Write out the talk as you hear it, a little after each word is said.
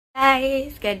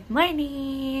guys, good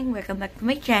morning. Welcome back to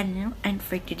my channel. And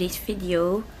for today's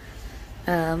video,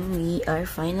 we are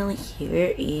finally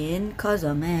here in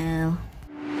Cozumel.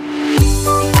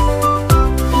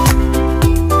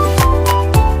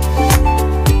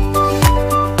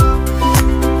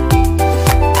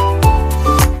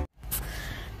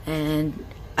 And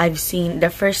I've seen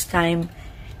it's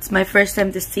my first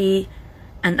time to see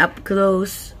an up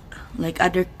close like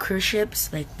other cruise ships,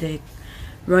 like the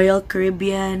Royal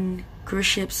Caribbean cruise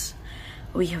ships.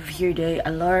 We have here the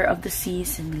Allure of the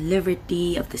Seas and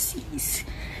Liberty of the Seas.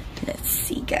 Let's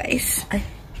see, guys.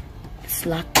 It's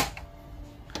locked.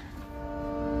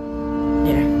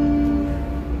 There.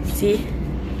 See?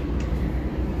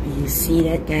 You see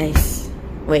that, guys?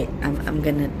 Wait, I'm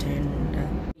gonna turn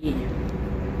the...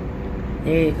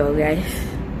 There you go, guys.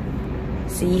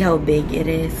 See how big it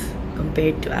is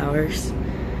compared to ours?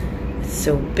 It's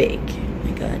so big. Oh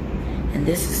my god. And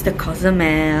this is the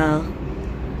Cozumel.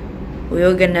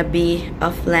 We're gonna be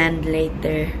off land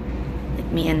later, like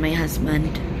me and my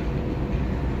husband.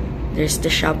 There's the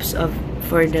shops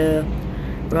for the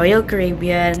Royal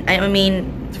Caribbean. I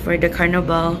mean, for the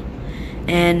Carnival,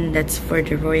 and that's for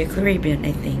the Royal Caribbean.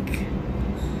 I think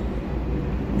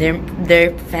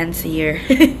they're fancier.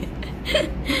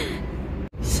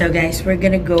 So guys, we're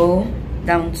gonna go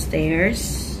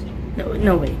downstairs.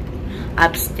 No wait,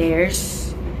 upstairs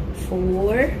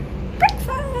for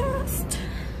breakfast.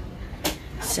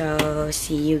 So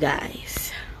see you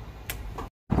guys.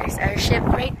 There's our ship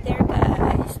right there,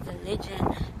 guys, the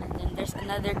Legend. And then there's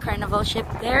another Carnival ship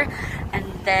there. And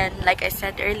then, like I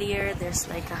said earlier, there's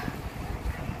like a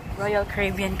Royal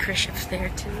Caribbean cruise ships there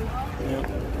too.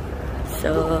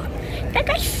 So yeah,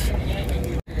 guys.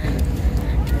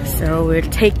 So we're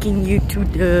taking you to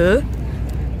the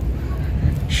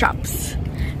shops.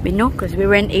 We know because we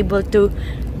weren't able to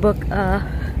book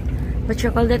what you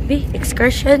call that,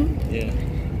 excursion. Yeah.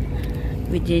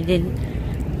 We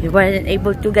weren't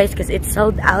able to, guys, because it's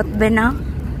sold out by now.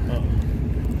 Oh.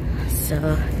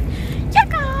 So yeah,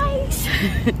 guys.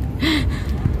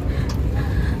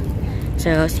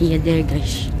 So see you there,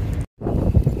 guys.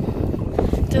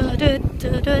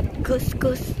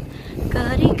 Couscous,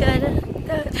 curry,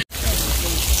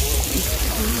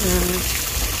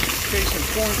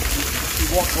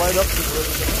 Walk right up to the...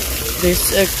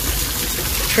 There's a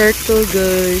turtle,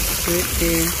 guys, right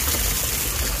there.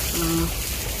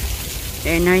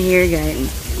 And now here,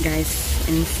 guys,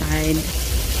 inside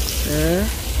the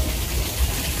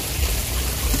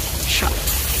shop.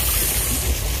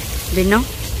 Bino?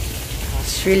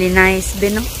 It's really nice,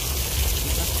 Bino.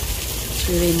 It's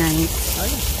really nice.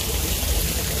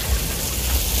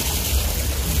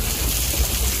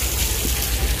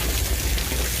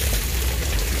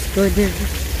 Go there.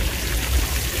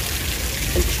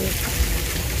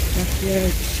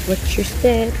 Watch your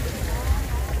step.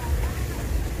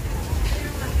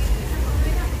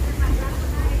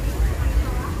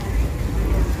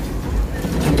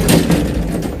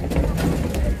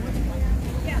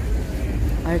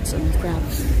 Arts and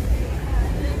crafts.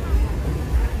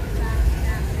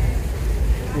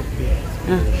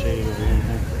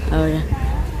 Oh yeah.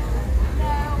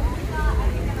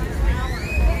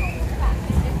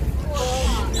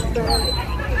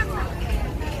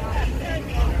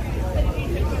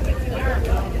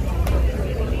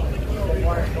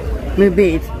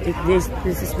 Maybe this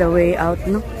is the way out,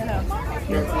 no?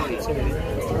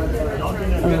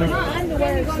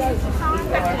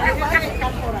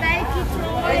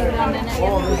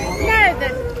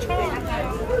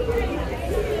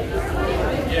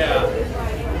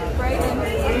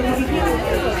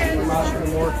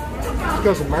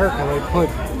 Because America, they put...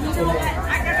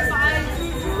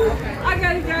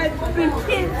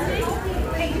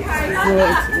 So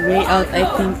it's way out, I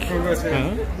think.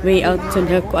 Way out to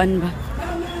the kuan ba?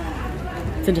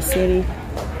 To the city.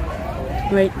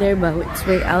 Right there ba? It's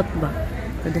way out ba?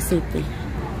 To the city.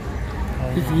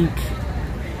 I think.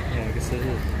 Yeah, I guess it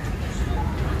is.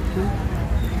 Huh?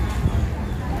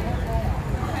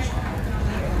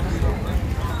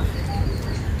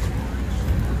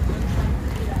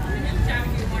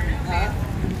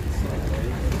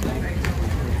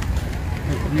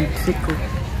 Mexico.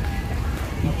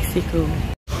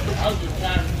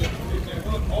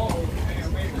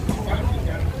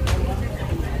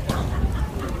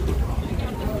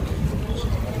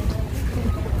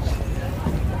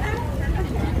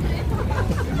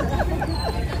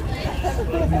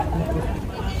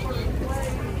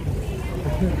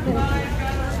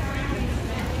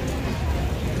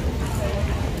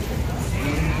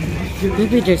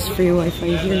 Maybe there's free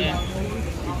Wi-Fi here.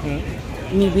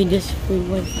 Maybe there's free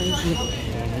Wi-Fi here.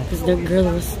 because the girl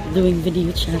was doing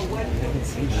video chat.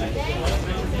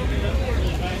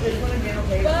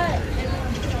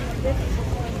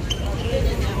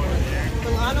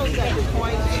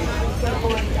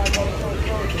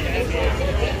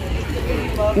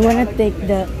 You wanna take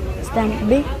the stamp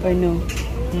B or no?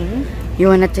 Mm-hmm. You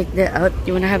wanna take the out?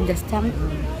 You wanna have the stamp?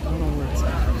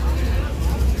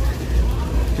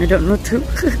 I don't know too.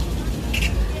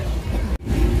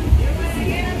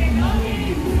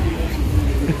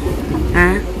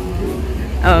 Huh?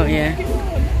 Oh yeah.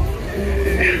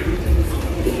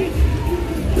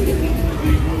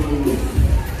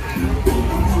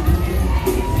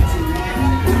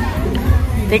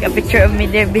 Take a picture of me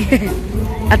there, B.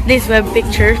 At least we have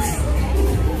pictures.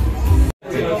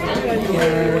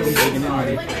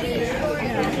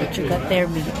 What you got there,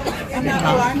 B?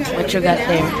 What you got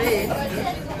there?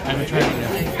 I haven't tried it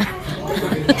yet.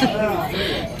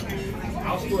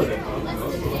 I'll split it.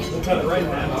 We'll cut it right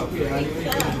now.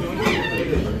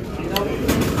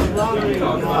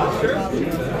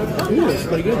 Ooh, that's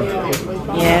pretty good.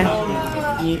 Yeah.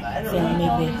 You film me,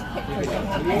 B.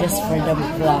 Just for the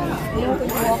vlog.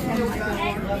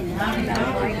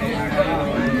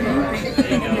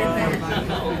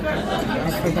 I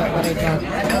forgot what I got.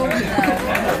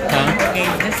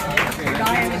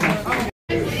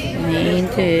 Main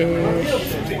dish.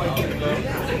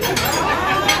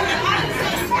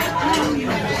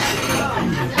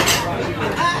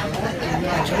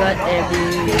 What you got there, B?